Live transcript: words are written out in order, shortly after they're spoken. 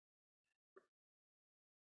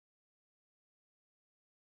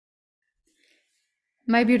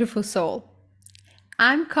My beautiful soul.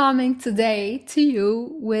 I'm coming today to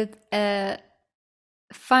you with a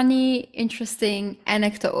funny, interesting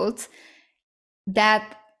anecdote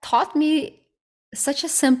that taught me such a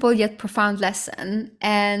simple yet profound lesson.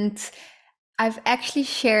 And I've actually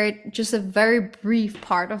shared just a very brief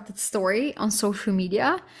part of that story on social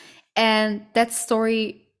media. And that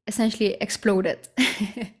story essentially exploded.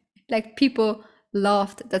 Like people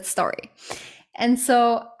loved that story. And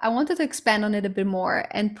so I wanted to expand on it a bit more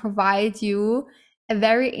and provide you a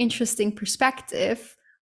very interesting perspective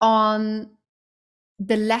on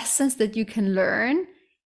the lessons that you can learn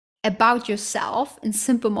about yourself in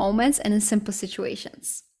simple moments and in simple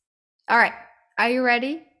situations. All right, are you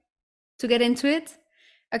ready to get into it?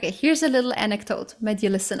 Okay, here's a little anecdote, my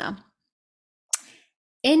dear listener.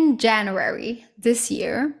 In January this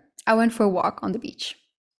year, I went for a walk on the beach,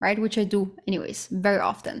 right? Which I do anyways, very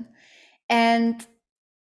often. And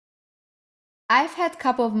I've had a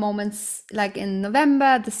couple of moments like in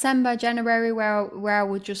November, December, January where I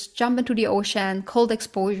would just jump into the ocean, cold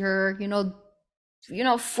exposure,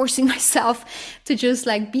 forcing myself to just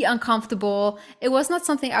like be uncomfortable. It was not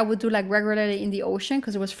something I would do like regularly in the ocean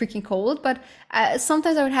because it was freaking cold, but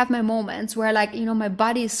sometimes I would have my moments where like, my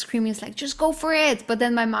body is screaming, it's like, just go for it. But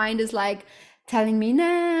then my mind is like telling me,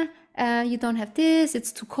 nah, you don't have this,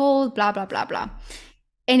 it's too cold, blah, blah, blah, blah.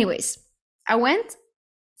 Anyways, I went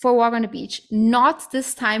for a walk on the beach, not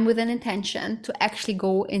this time with an intention to actually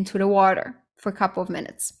go into the water for a couple of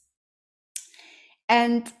minutes.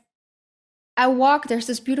 And I walk, there's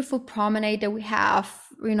this beautiful promenade that we have,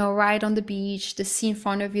 right on the beach, the sea in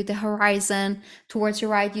front of you, the horizon. Towards your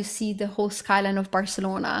right, you see the whole skyline of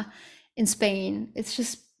Barcelona in Spain. It's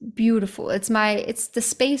just beautiful. It's the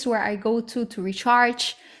space where I go to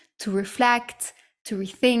recharge, to reflect, to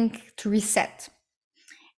rethink, to reset.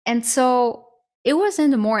 And so it was in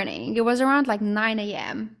the morning. It was around like 9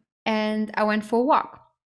 a.m. And I went for a walk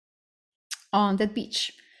on that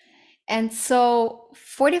beach. And so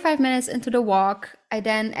 45 minutes into the walk, I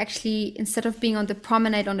then actually, instead of being on the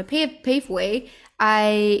promenade on the paved way,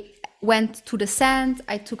 I went to the sand.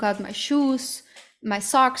 I took out my shoes, my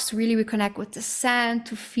socks to really reconnect with the sand,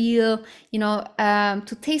 to feel,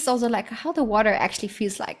 to taste also like how the water actually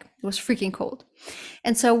feels like. It was freaking cold.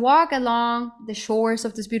 And so I walk along the shores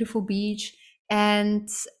of this beautiful beach, and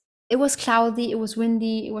it was cloudy, it was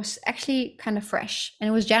windy, it was actually kind of fresh, and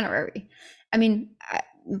it was January. I mean,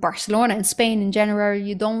 Barcelona and Spain in January,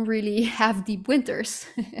 you don't really have deep winters,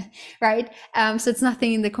 right? So it's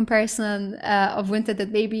nothing in the comparison of winter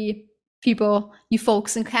that maybe you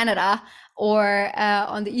folks in Canada or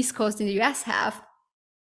on the East Coast in the US have.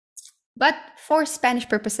 But for Spanish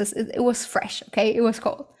purposes, it was fresh, okay? It was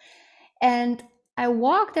cold. And I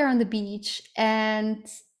walk there on the beach and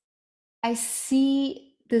I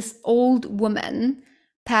see this old woman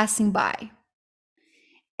passing by.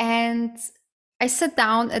 And I sat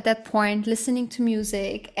down at that point listening to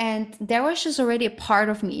music, and there was just already a part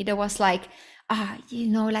of me that was like,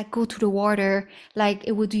 like go to the water, like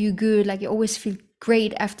it would do you good, like you always feel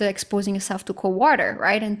great after exposing yourself to cold water,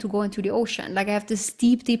 right? And to go into the ocean. Like I have this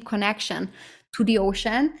deep, deep connection to the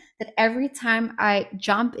ocean that every time I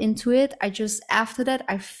jump into it, after that,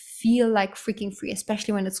 I feel like freaking free,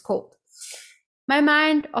 especially when it's cold. My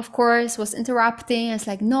mind, of course, was interrupting. It's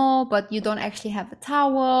like, no, but you don't actually have a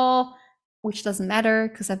towel, which doesn't matter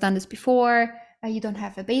because I've done this before. You don't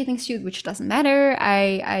have a bathing suit, which doesn't matter.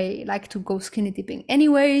 I like to go skinny dipping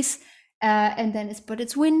anyways. And then but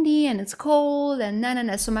it's windy and it's cold and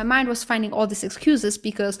na. So my mind was finding all these excuses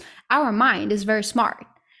because our mind is very smart.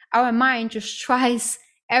 Our mind just tries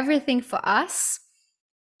everything for us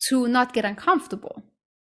to not get uncomfortable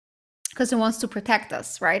because it wants to protect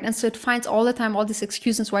us, right? And so it finds all the time all these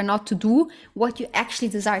excuses why not to do what you actually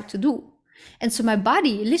desire to do. And so my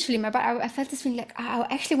body, literally, I felt this feeling like, I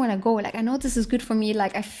actually want to go. Like, I know this is good for me.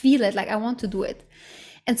 Like, I feel it. Like, I want to do it.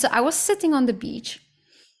 And so I was sitting on the beach,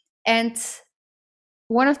 and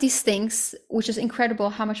one of these things, which is incredible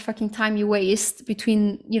how much fucking time you waste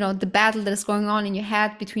between, the battle that is going on in your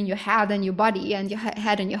head, between your head and your body and your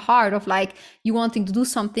head and your heart of like, you wanting to do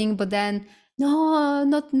something, but then, no,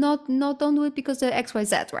 not, don't do it because of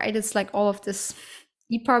XYZ, right? It's like all of this.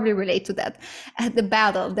 You probably relate to that. The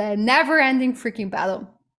battle, the never-ending freaking battle.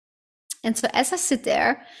 And so as I sit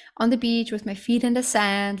there on the beach with my feet in the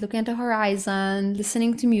sand, looking at the horizon,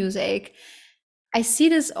 listening to music, I see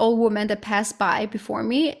this old woman that passed by before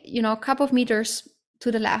me, a couple of meters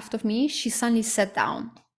to the left of me. She suddenly sat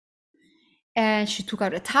down and she took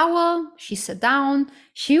out a towel. She sat down.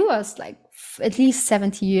 She was like at least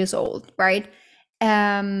 70 years old, right?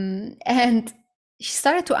 And she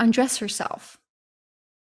started to undress herself.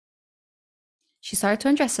 she started to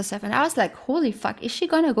undress herself. And I was like, holy fuck, is she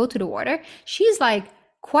gonna go to the water? She's like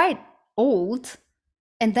quite old.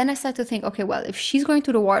 And then I started to think, okay, well, if she's going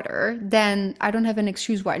to the water, then I don't have an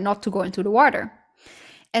excuse why not to go into the water.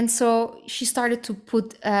 And so she started to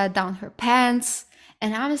put down her pants.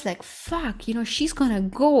 And I was like, fuck, she's gonna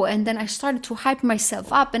go. And then I started to hype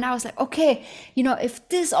myself up. And I was like, okay, if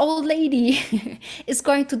this old lady is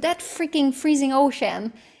going to that freaking freezing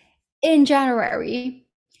ocean in January,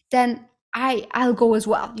 then I'll go as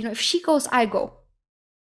well. If she goes, I go.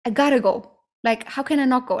 I gotta go. Like, how can I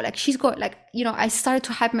not go? Like, she's going, like, I started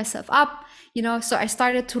to hype myself up, so I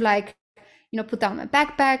started to like, put down my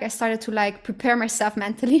backpack. I started to like prepare myself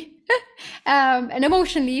mentally and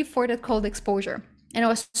emotionally for that cold exposure. And I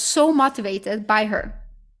was so motivated by her.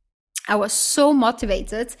 I was so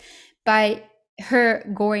motivated by her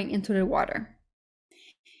going into the water.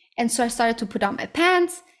 And so I started to put on my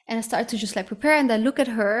pants and I started to just like prepare, and I look at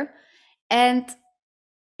her, and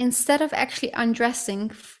instead of actually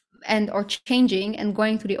undressing and or changing and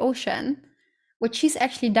going to the ocean, what she's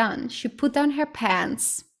actually done, she put down her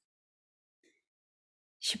pants,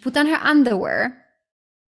 she put on her underwear,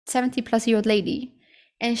 70-plus-year-old lady,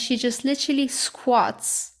 and she just literally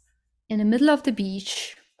squats in the middle of the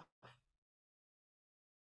beach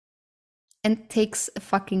and takes a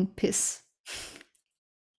fucking piss.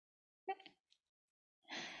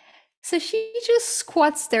 So she just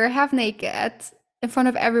squats there half naked in front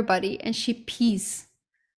of everybody, and she pees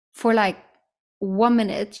for like 1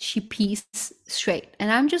 minute. She pees straight.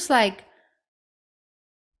 And I'm just like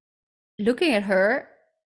looking at her,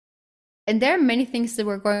 and there are many things that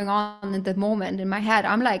were going on in that moment in my head.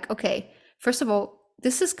 I'm like, okay, first of all,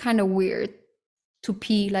 this is kind of weird to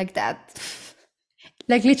pee like that,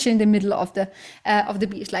 like literally in the middle of the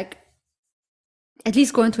beach, like at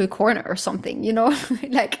least go into a corner or something,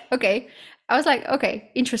 like, okay. I was like,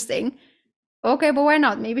 okay, interesting. Okay, but why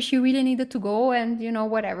not? Maybe she really needed to go, and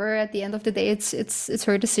whatever. At the end of the day, it's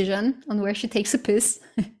her decision on where she takes a piss.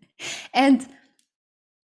 And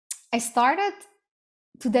I started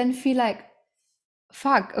to then feel like,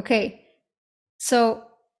 fuck, okay, so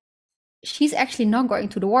she's actually not going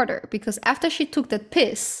to the water, because after she took that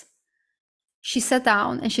piss, she sat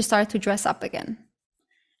down and she started to dress up again.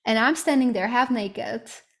 And I'm standing there half naked,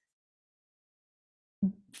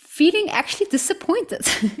 feeling actually disappointed.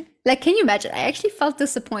 Like, can you imagine? I actually felt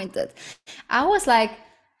disappointed. I was like,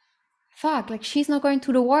 fuck, like she's not going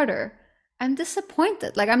to the water. I'm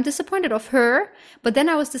disappointed. Like, I'm disappointed of her, but then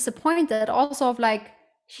I was disappointed also of like,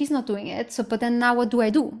 she's not doing it. So, but then now what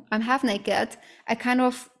do? I'm half naked. I kind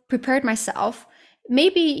of prepared myself.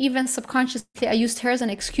 Maybe even subconsciously, I used her as an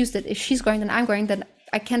excuse that if she's going, then I'm going, then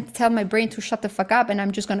I can't tell my brain to shut the fuck up and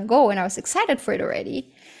I'm just going to go. And I was excited for it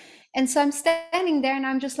already. And so I'm standing there and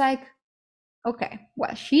I'm just like, okay,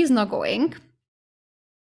 well, she's not going.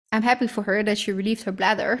 I'm happy for her that she relieved her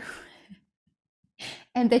bladder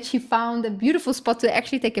and that she found a beautiful spot to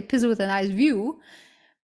actually take a piss with a nice view.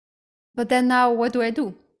 But then now what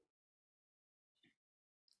do?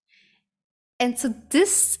 And so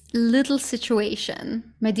this little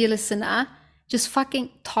situation, my dear listener, just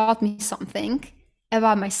fucking taught me something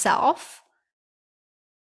about myself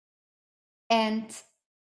and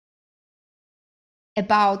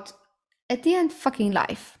about, at the end, fucking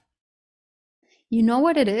life. You know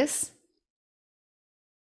what it is?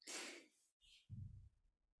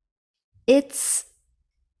 It's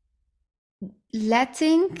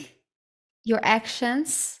letting your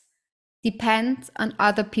actions depend on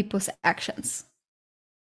other people's actions.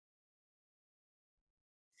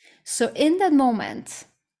 So in that moment,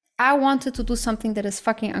 I wanted to do something that is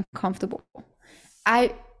fucking uncomfortable.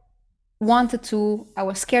 I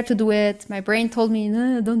was scared to do it. My brain told me,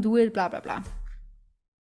 no, don't do it, blah, blah, blah.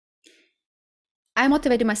 I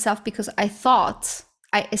motivated myself because I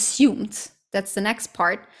assumed, that's the next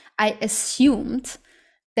part, I assumed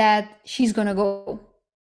that she's gonna go.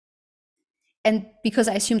 And because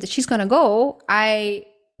I assumed that she's gonna go, I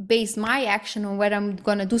based my action on whether I'm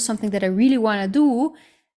gonna do something that I really wanna do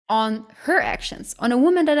on her actions, on a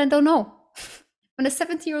woman that I don't know, on a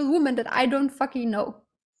 70-year-old woman that I don't fucking know.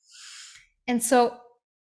 And so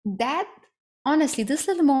that, honestly, this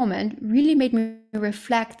little moment really made me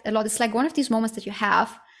reflect a lot. It's like one of these moments that you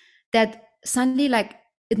have that suddenly like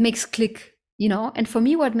it makes click, And for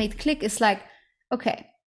me, what made click is like, okay,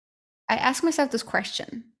 I ask myself this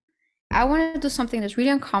question. I want to do something that's really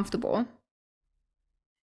uncomfortable.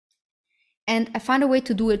 And I found a way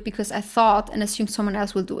to do it because I thought and assumed someone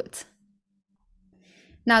else will do it.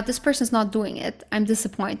 Now, this person's not doing it. I'm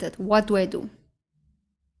disappointed. What do?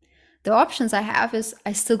 The options I have is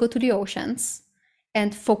I still go to the oceans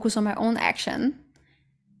and focus on my own action.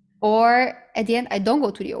 Or at the end, I don't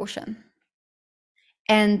go to the ocean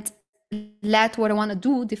and let what I want to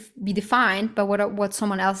do be defined by what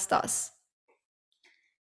someone else does.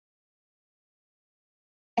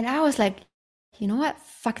 And I was like, you know what?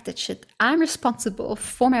 Fuck that shit. I'm responsible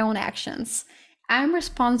for my own actions. I'm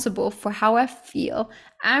responsible for how I feel.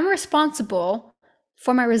 I'm responsible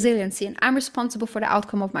for my resiliency, and I'm responsible for the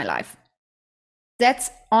outcome of my life. That's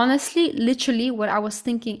honestly, literally what I was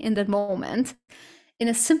thinking in that moment, in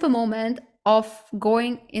a simple moment of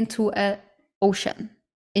going into an ocean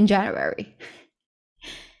in January.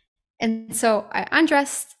 And so I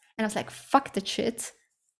undressed and I was like, fuck that shit.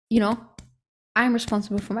 I'm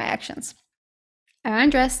responsible for my actions. I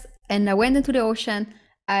undressed and I went into the ocean.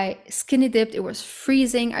 I skinny dipped. It was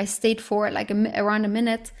freezing. I stayed for like around a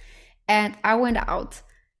minute and I went out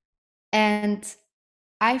and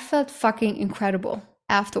I felt fucking incredible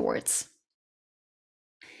afterwards.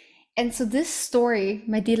 And so this story,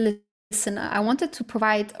 my dear listener, I wanted to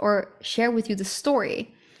provide or share with you the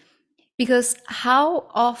story because how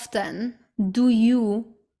often do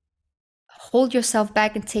you hold yourself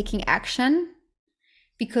back in taking action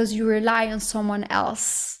because you rely on someone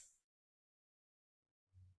else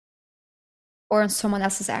or on someone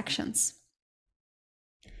else's actions?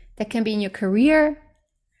 That can be in your career,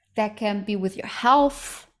 that can be with your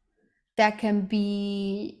health, that can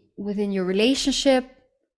be within your relationship.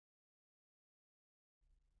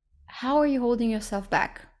 How are you holding yourself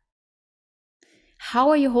back? How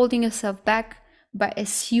are you holding yourself back by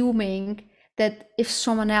assuming that if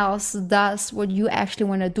someone else does what you actually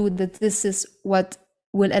want to do, that this is what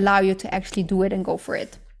will allow you to actually do it and go for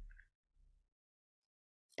it?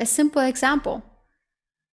 A simple example,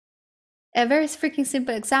 a very freaking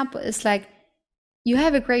simple example is like, you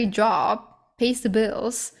have a great job, pays the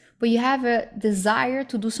bills, but you have a desire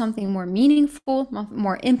to do something more meaningful,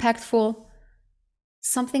 more impactful,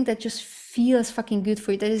 something that just feels fucking good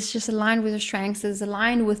for you, that is just aligned with your strengths, that is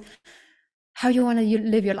aligned with how you want to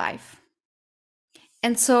live your life.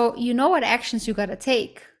 And so you know what actions you got to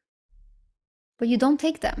take, but you don't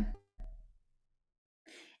take them.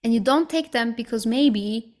 And you don't take them because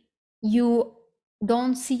maybe you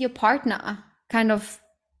don't see your partner kind of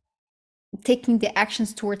taking the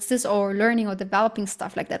actions towards this or learning or developing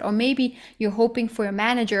stuff like that. Or maybe you're hoping for your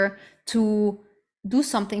manager to do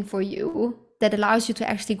something for you that allows you to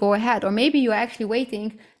actually go ahead. Or maybe you're actually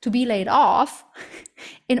waiting to be laid off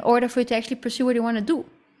in order for you to actually pursue what you want to do.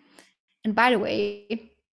 And by the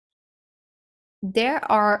way, there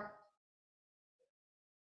are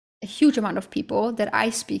a huge amount of people that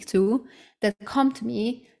I speak to that come to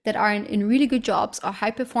me that are in really good jobs, are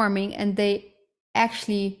high performing, and they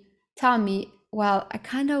actually tell me, well, I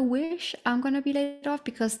kind of wish I'm going to be laid off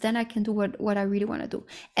because then I can do what I really want to do.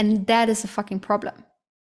 And that is a fucking problem.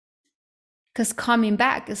 Because coming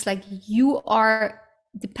back is like you are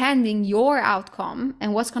depending your outcome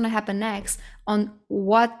and what's going to happen next on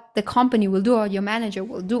what the company will do or your manager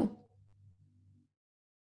will do.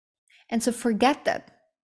 And so forget that.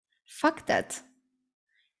 Fuck that.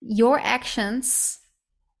 Your actions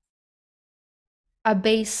are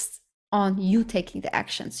based on you taking the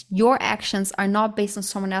actions. Your actions are not based on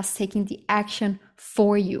someone else taking the action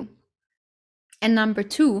for you. And number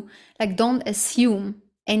two, like, don't assume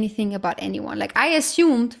anything about anyone. Like, I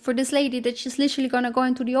assumed for this lady that she's literally gonna go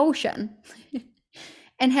into the ocean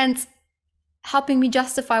and hence helping me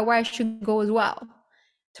justify why I should go as well.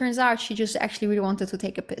 Turns out she just actually really wanted to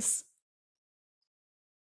take a piss.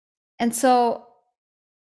 And so,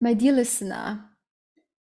 my dear listener,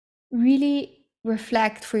 really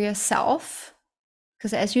reflect for yourself,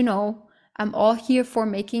 because as you know, I'm all here for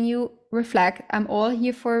making you reflect. I'm all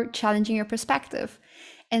here for challenging your perspective.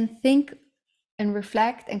 And think and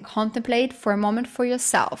reflect and contemplate for a moment for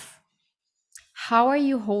yourself. How are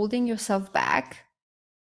you holding yourself back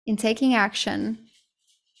in taking action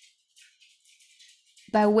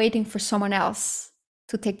by waiting for someone else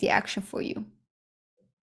to take the action for you?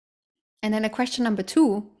 And then a question number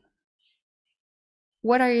two,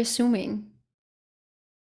 what are you assuming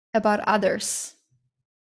about others?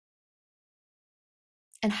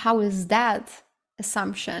 And how is that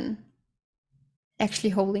assumption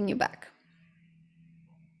actually holding you back?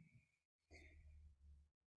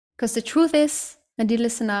 Because the truth is, my dear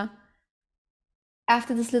listener,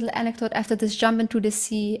 after this little anecdote, after this jump into the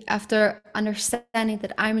sea, after understanding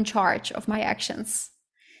that I'm in charge of my actions,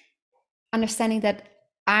 understanding that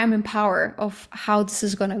I'm in power of how this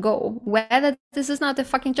is gonna go, whether this is not a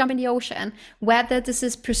fucking jump in the ocean, whether this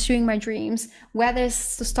is pursuing my dreams, whether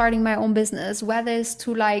it's to starting my own business, whether it's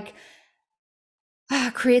to like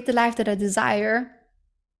create the life that I desire,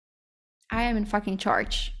 I am in fucking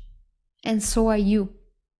charge. And so are you.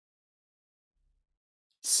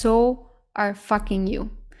 So are fucking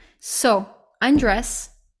you. So undress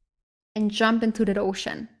and jump into the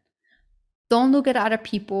ocean. Don't look at other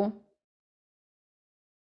people.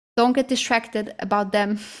 Don't get distracted about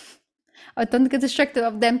them. Or don't get distracted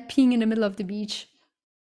of them peeing in the middle of the beach.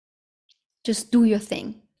 Just do your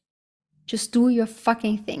thing. Just do your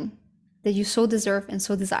fucking thing that you so deserve and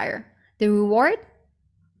so desire. The reward,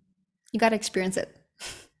 you gotta experience it.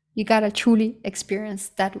 You gotta truly experience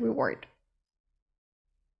that reward.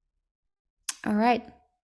 All right.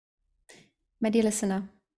 My dear listener,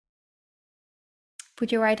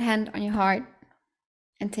 put your right hand on your heart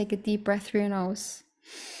and take a deep breath through your nose.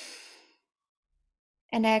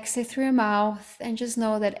 And exhale through your mouth, and just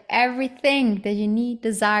know that everything that you need,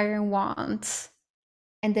 desire, and want,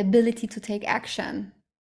 and the ability to take action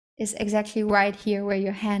is exactly right here where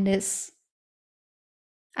your hand is.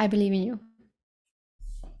 I believe in you.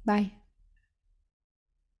 Bye.